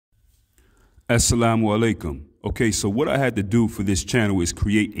Assalamu alaikum. Okay, so what I had to do for this channel is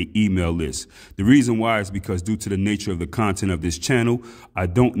create an email list. The reason why is because due to the nature of the content of this channel, I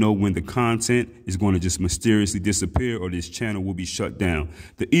don't know when the content is going to just mysteriously disappear or this channel will be shut down.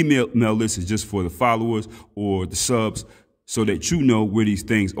 The email list is just for the followers or the subs so that you know where these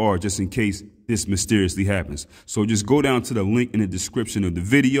things are just in case this mysteriously happens. So just go down to the link in the description of the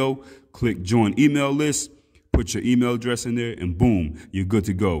video, click join email list. Put your email address in there and boom, you're good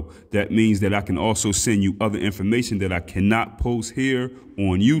to go. That means that I can also send you other information that I cannot post here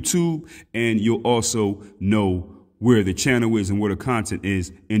on YouTube. And you'll also know where the channel is and where the content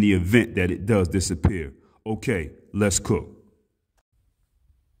is in the event that it does disappear. Okay, let's cook.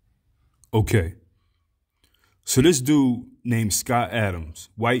 Okay. So this dude named Scott Adams,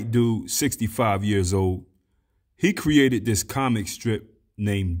 white dude, 65 years old. He created this comic strip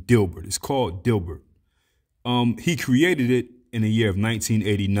named Dilbert. It's called Dilbert. He created it in the year of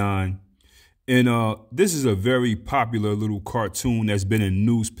 1989. And this is a very popular little cartoon that's been in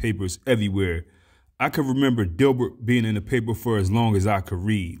newspapers everywhere. I can remember Dilbert being in the paper for as long as I could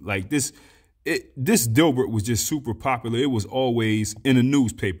read. Like this Dilbert was just super popular. It was always in a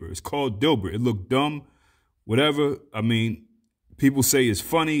newspaper. It's called Dilbert. It looked dumb, whatever. I mean, people say it's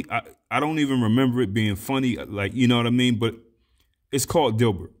funny. I don't even remember it being funny. Like, you know what I mean? But it's called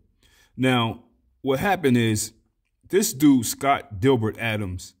Dilbert. Now, what happened is this dude, Scott Dilbert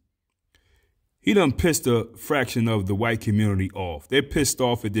Adams, he done pissed a fraction of the white community off. They're pissed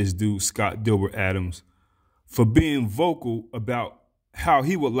off at this dude, Scott Dilbert Adams, for being vocal about how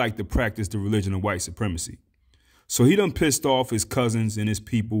he would like to practice the religion of white supremacy. So he done pissed off his cousins and his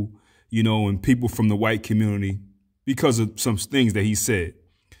people, you know, and people from the white community because of some things that he said.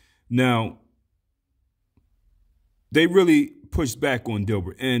 Now, they really pushed back on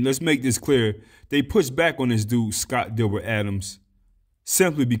Dilbert. And let's make this clear. They pushed back on this dude, Scott Dilbert Adams,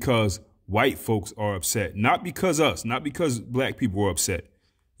 simply because white folks are upset. Not because us, not because black people are upset.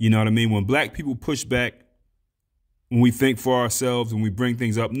 You know what I mean? When black people push back, when we think for ourselves, when we bring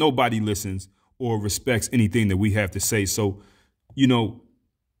things up, nobody listens or respects anything that we have to say. So, you know,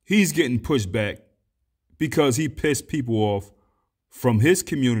 he's getting pushed back because he pissed people off from his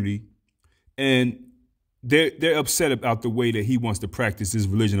community, and they're upset about the way that he wants to practice his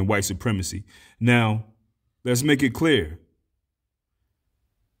religion of white supremacy. Now, let's make it clear.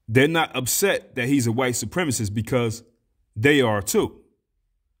 They're not upset that he's a white supremacist because they are too.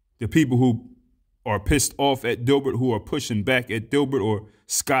 The people who are pissed off at Dilbert, who are pushing back at Dilbert or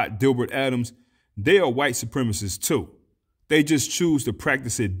Scott Dilbert Adams, they are white supremacists too. They just choose to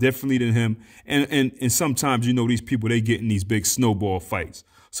practice it differently than him. And sometimes, you know, these people, they get in these big snowball fights.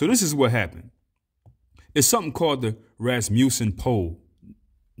 So this is what happened. It's something called the Rasmussen poll.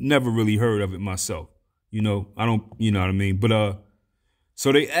 Never really heard of it myself. You know, I don't, you know what I mean? But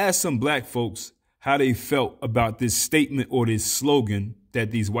so they asked some black folks how they felt about this statement or this slogan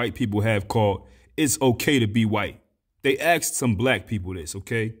that these white people have called, "It's okay to be white." They asked some black people this,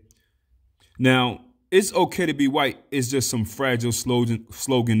 okay? Now, "It's okay to be white" is just some fragile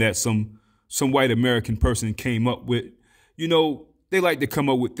slogan that some white American person came up with. You know, they like to come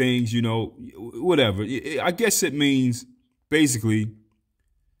up with things, you know, whatever. I guess it means basically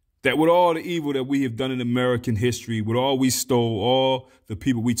that with all the evil that we have done in American history, with all we stole, all the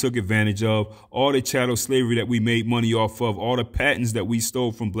people we took advantage of, all the chattel slavery that we made money off of, all the patents that we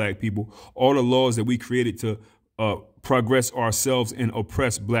stole from black people, all the laws that we created to progress ourselves and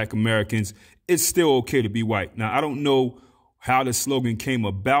oppress black Americans, it's still okay to be white. Now, I don't know how the slogan came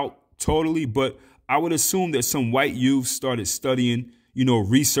about totally, but I would assume that some white youth started studying, you know,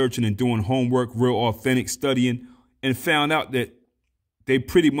 researching and doing homework, real authentic studying, and found out that they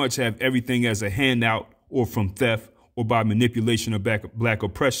pretty much have everything as a handout or from theft or by manipulation of black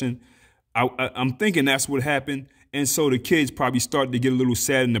oppression. I'm thinking that's what happened. And so the kids probably started to get a little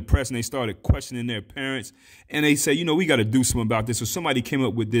sad and depressed, and they started questioning their parents. And they say, you know, we got to do something about this. So somebody came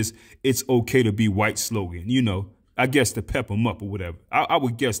up with this "It's okay to be white" slogan, you know. I guess to pep them up or whatever. I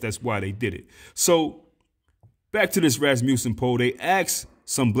would guess that's why they did it. So back to this Rasmussen poll, they asked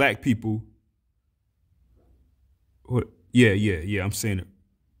some black people. Yeah, I'm saying it.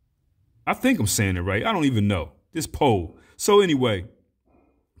 I think I'm saying it right. I don't even know. This poll. So anyway,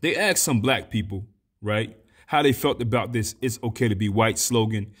 they asked some black people, right, how they felt about this "It's okay to be white"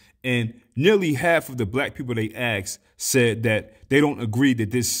 slogan. And nearly half of the black people they asked said that they don't agree that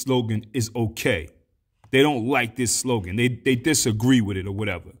this slogan is okay. They don't like this slogan. They disagree with it or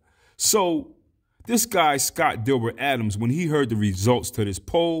whatever. So this guy, Scott Dilbert Adams, when he heard the results to this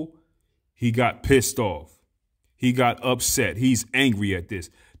poll, he got pissed off. He got upset. He's angry at this.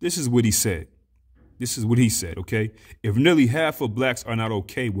 This is what he said. This is what he said, okay? If nearly half of blacks are not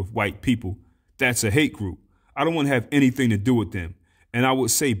okay with white people, that's a hate group. I don't want to have anything to do with them. And I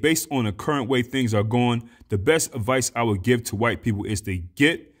would say, based on the current way things are going, the best advice I would give to white people is to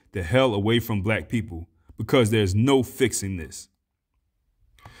get the hell away from black people, because there's no fixing this.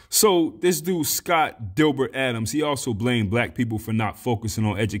 So this dude, Scott Dilbert Adams, he also blamed black people for not focusing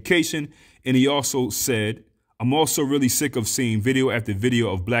on education. And he also said, I'm also really sick of seeing video after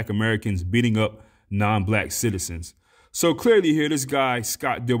video of black Americans beating up non-black citizens. So clearly here, this guy,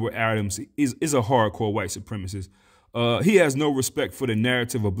 Scott Dilbert Adams, is a hardcore white supremacist. He has no respect for the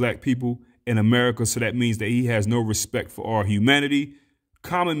narrative of black people in America. So that means that he has no respect for our humanity,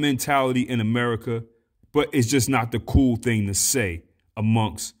 common mentality in America, but it's just not the cool thing to say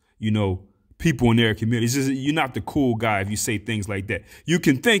amongst, people in their community. It's just, you're not the cool guy if you say things like that. You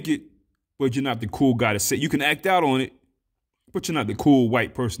can think it, but you're not the cool guy to say it. You can act out on it, but you're not the cool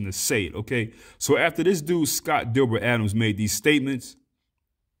white person to say it, okay? So after this dude, Scott Dilbert Adams, made these statements,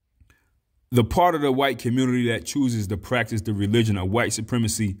 the part of the white community that chooses to practice the religion of white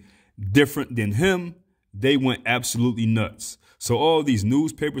supremacy different than him, they went absolutely nuts. So all these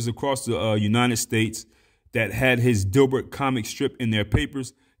newspapers across the United States that had his Dilbert comic strip in their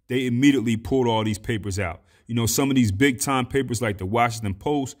papers, they immediately pulled all these papers out. Some of these big time papers like the Washington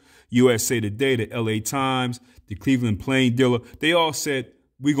Post, USA Today, the LA Times, the Cleveland Plain Dealer, they all said,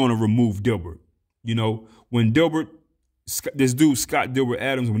 we're going to remove Dilbert. When Dilbert, this dude, Scott Dilbert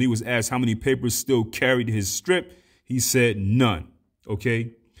Adams, when he was asked how many papers still carried his strip, he said none.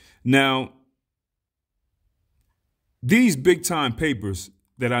 Okay. Now, these big time papers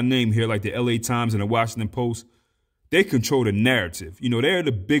that I name here, like the LA Times and the Washington Post, they control the narrative. They're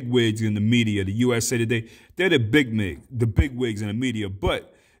the big wigs in the media, the USA Today. They're the big wigs in the media.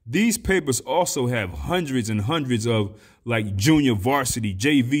 But these papers also have hundreds and hundreds of like junior varsity,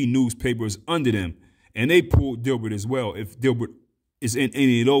 JV newspapers under them. And they pulled Dilbert as well. If Dilbert is in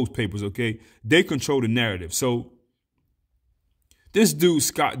any of those papers, okay, they control the narrative. So this dude,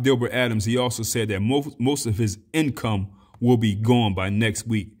 Scott Dilbert Adams, he also said that most of his income will be gone by next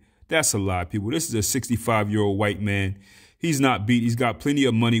week. That's a lie, people. This is a 65-year-old white man. He's not beat. He's got plenty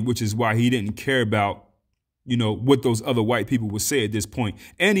of money, which is why he didn't care about, what those other white people would say at this point.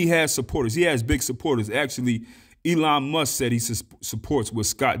 And he has supporters. He has big supporters. Actually, Elon Musk said he supports what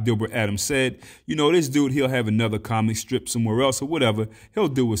Scott Dilbert Adams said. This dude, he'll have another comic strip somewhere else or whatever. He'll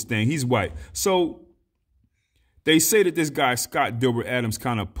do his thing. He's white. So they say that this guy, Scott Dilbert Adams,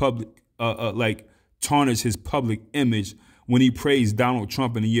 kind of tarnished his public image when he praised Donald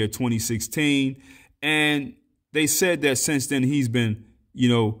Trump in the year 2016. And they said that since then he's been,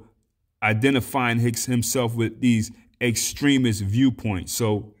 identifying himself with these extremist viewpoints.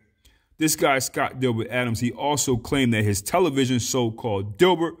 So this guy, Scott Dilbert Adams, he also claimed that his television show called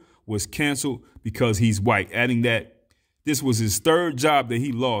Dilbert was canceled because he's white, adding that this was his third job that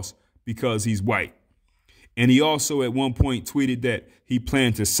he lost because he's white. And he also at one point tweeted that he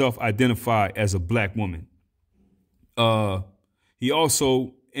planned to self-identify as a black woman. He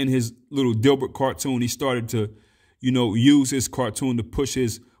also, in his little Dilbert cartoon, he started to, use his cartoon to push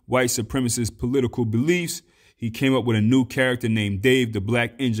his white supremacist political beliefs. He came up with a new character named Dave, the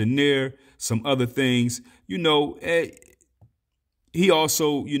Black Engineer, some other things. He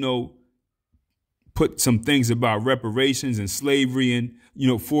also, put some things about reparations and slavery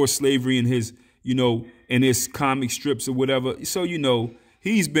and, forced slavery in his, in his comic strips or whatever. So,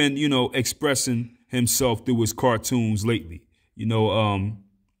 he's been, expressing himself through his cartoons lately.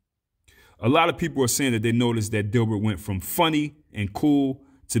 A lot of people are saying that they noticed that Dilbert went from funny and cool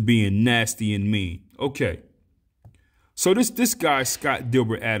to being nasty and mean. Okay. So this guy, Scott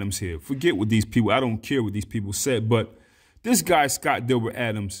Dilbert Adams here, forget what these people, I don't care what these people said, but this guy, Scott Dilbert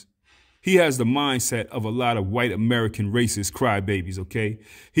Adams, he has the mindset of a lot of white American racist crybabies, okay?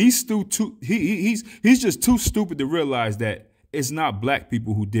 He's just too stupid to realize that it's not black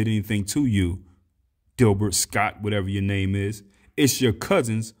people who did anything to you, Dilbert, Scott, whatever your name is. It's your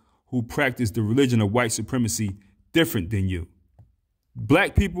cousins who practice the religion of white supremacy different than you.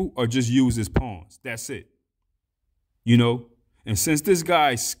 Black people are just used as pawns. That's it. And since this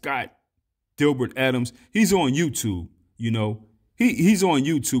guy, Scott Dilbert Adams, he's on YouTube, he's on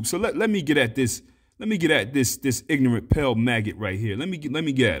YouTube. So let me get at this. Let me get at this ignorant pale maggot right here. Let me get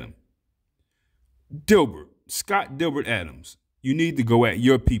at him. Dilbert, Scott Dilbert Adams, you need to go at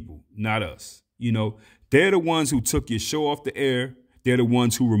your people, not us. They're the ones who took your show off the air. They're the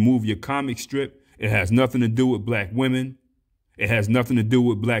ones who removed your comic strip. It has nothing to do with black women. It has nothing to do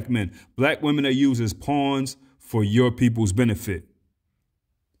with black men. Black women are used as pawns for your people's benefit.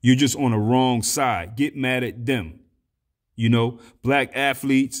 You're just on the wrong side. Get mad at them. Black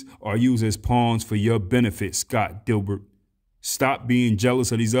athletes are used as pawns for your benefit, Scott Dilbert. Stop being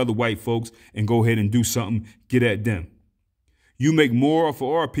jealous of these other white folks and go ahead and do something, get at them. You make more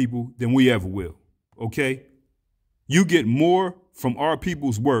for our people than we ever will, okay? You get more from our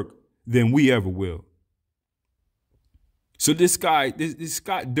people's work than we ever will. So this guy, this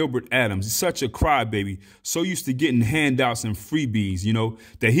Scott Dilbert Adams, is such a crybaby, so used to getting handouts and freebies, you know,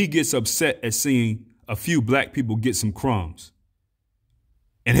 that he gets upset at seeing a few black people get some crumbs.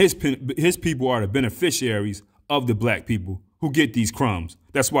 And his people are the beneficiaries of the black people who get these crumbs.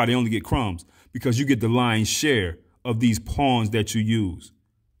 That's why they only get crumbs, because you get the lion's share of these pawns that you use.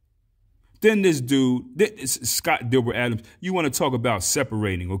 Then this dude, Scott Dilbert Adams, you want to talk about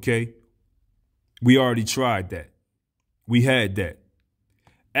separating, okay? We already tried that. We had that.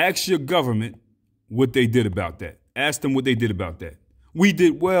 Ask your government what they did about that. Ask them what they did about that. We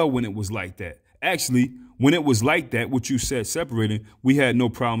did well when it was like that. Actually, when it was like that, what you said, separating, we had no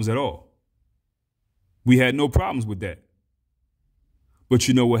problems at all. We had no problems with that. But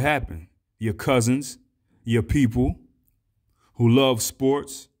you know what happened? Your cousins, your people who love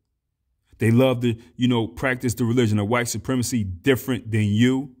sports, they love to, you know, practice the religion of white supremacy different than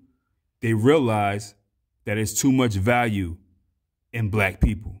you. They realize that it's too much value in black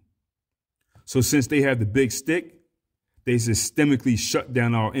people. So since they have the big stick, they systemically shut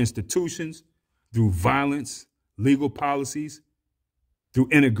down our institutions through violence, legal policies, through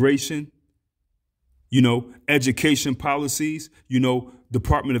integration, you know, education policies, you know,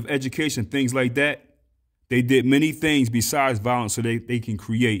 Department of Education, things like that. They did many things besides violence so they can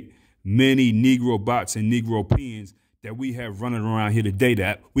create many Negro bots and Negro peons that we have running around here today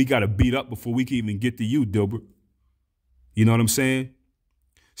that we got to beat up before we can even get to you, Dilbert. You know what I'm saying?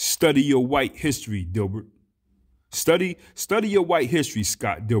 Study your white history, Dilbert. Study your white history,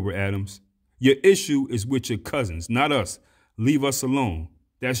 Scott Dilbert Adams. Your issue is with your cousins, not us. Leave us alone.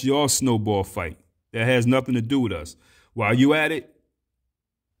 That's your snowball fight. That has nothing to do with us. While you at it,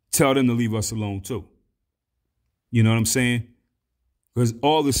 tell them to leave us alone too. You know what I'm saying? Because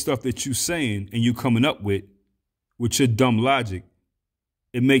all the stuff that you saying and you coming up with your dumb logic,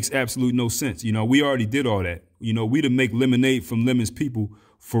 it makes absolute no sense. You know, we already did all that. You know, we to make lemonade from lemons people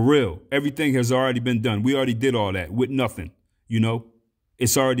for real. Everything has already been done. We already did all that with nothing. You know,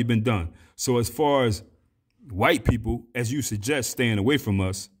 it's already been done. So as far as white people, as you suggest, staying away from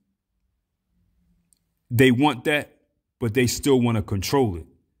us, they want that, but they still want to control it.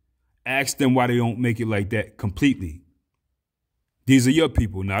 Ask them why they don't make it like that completely. These are your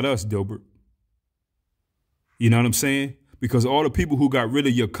people, not us, Dilbert. You know what I'm saying? Because all the people who got rid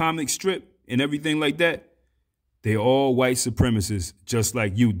of your comic strip and everything like that, they all white supremacists, just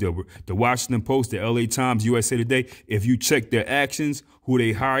like you, Dilbert. The Washington Post, the LA Times, USA Today, if you check their actions, who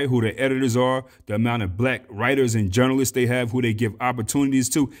they hire, who their editors are, the amount of black writers and journalists they have, who they give opportunities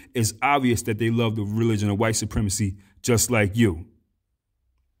to, it's obvious that they love the religion of white supremacy just like you.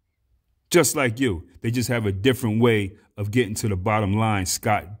 Just like you. They just have a different way of getting to the bottom line,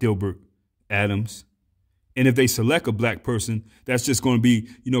 Scott Dilbert Adams. And if they select a black person, that's just going to be,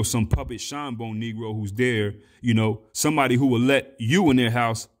 you know, some puppet Shinebone Negro who's there, you know, somebody who will let you in their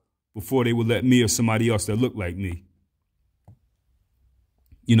house before they will let me or somebody else that look like me.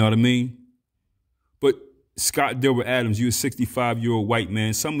 You know what I mean? But Scott Dilbert Adams, you're a 65-year-old white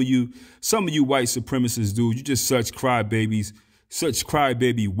man. Some of you white supremacists, dude, you just such crybabies. Such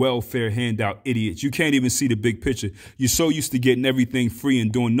crybaby welfare handout idiots. You can't even see the big picture. You're so used to getting everything free and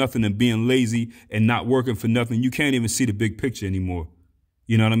doing nothing and being lazy and not working for nothing. You can't even see the big picture anymore.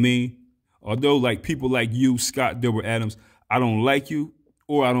 You know what I mean? Although like people like you, Scott Dilbert Adams, I don't like you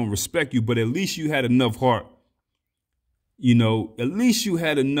or I don't respect you, but at least you had enough heart. You know, at least you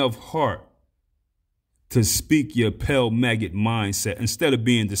had enough heart to speak your pale maggot mindset instead of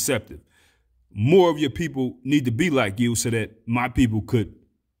being deceptive. More of your people need to be like you so that my people could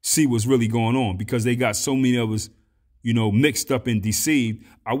see what's really going on, because they got so many of us, you know, mixed up and deceived.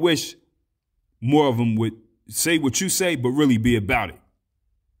 I wish more of them would say what you say, but really be about it.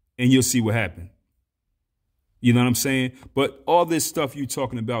 And you'll see what happened. You know what I'm saying? But all this stuff you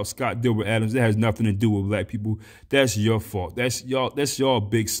talking about, Scott Dilbert Adams, that has nothing to do with black people. That's your fault. That's y'all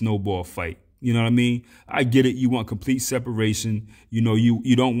big snowball fight. You know what I mean? I get it. You want complete separation. You know,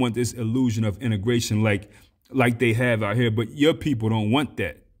 you don't want this illusion of integration like they have out here. But your people don't want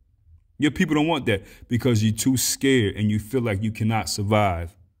that. Your people don't want that because you're too scared and you feel like you cannot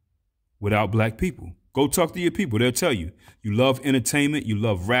survive without black people. Go talk to your people. They'll tell you. You love entertainment. You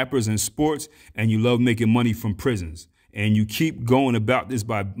love rappers and sports, and you love making money from prisons. And you keep going about this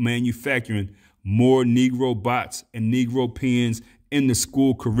by manufacturing more Negro bots and Negro peons in the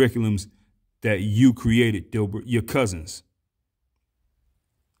school curriculums that you created, Dilbert, your cousins.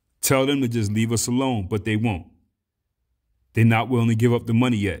 Tell them to just leave us alone, but they won't. They're not willing to give up the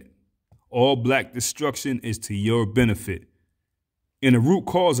money yet. All black destruction is to your benefit. And the root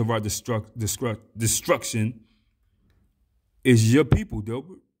cause of our destruction is your people,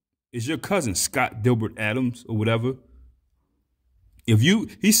 Dilbert. It's your cousin, Scott Dilbert Adams or whatever.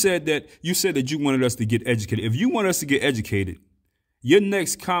 You said that you wanted us to get educated. If you want us to get educated, your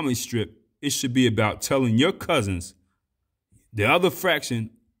next comic strip, it should be about telling your cousins, the other fraction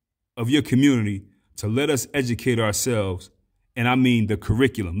of your community, to let us educate ourselves. And I mean the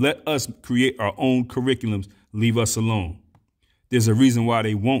curriculum. Let us create our own curriculums. Leave us alone. There's a reason why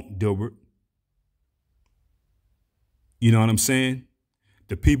they won't, Dilbert. You know what I'm saying?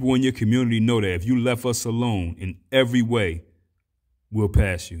 The people in your community know that if you left us alone in every way, we'll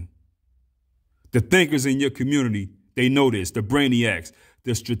pass you. The thinkers in your community, they know this. The brainiacs,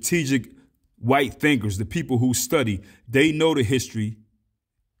 the strategic white thinkers, the people who study, they know the history.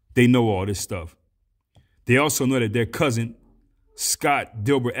 They know all this stuff. They also know that their cousin, Scott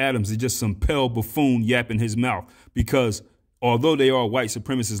Dilbert Adams, is just some pale buffoon yapping his mouth, because although they are white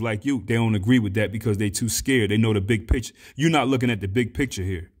supremacists like you, they don't agree with that because they're too scared. They know the big picture. You're not looking at the big picture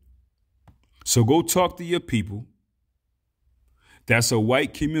here. So go talk to your people. That's a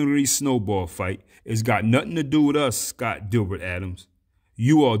white community snowball fight. It's got nothing to do with us, Scott Dilbert Adams.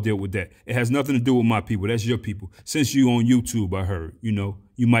 You all deal with that. It has nothing to do with my people. That's your people. Since you on YouTube, I heard,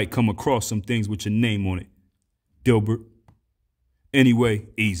 you might come across some things with your name on it. Dilbert. Anyway,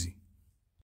 easy.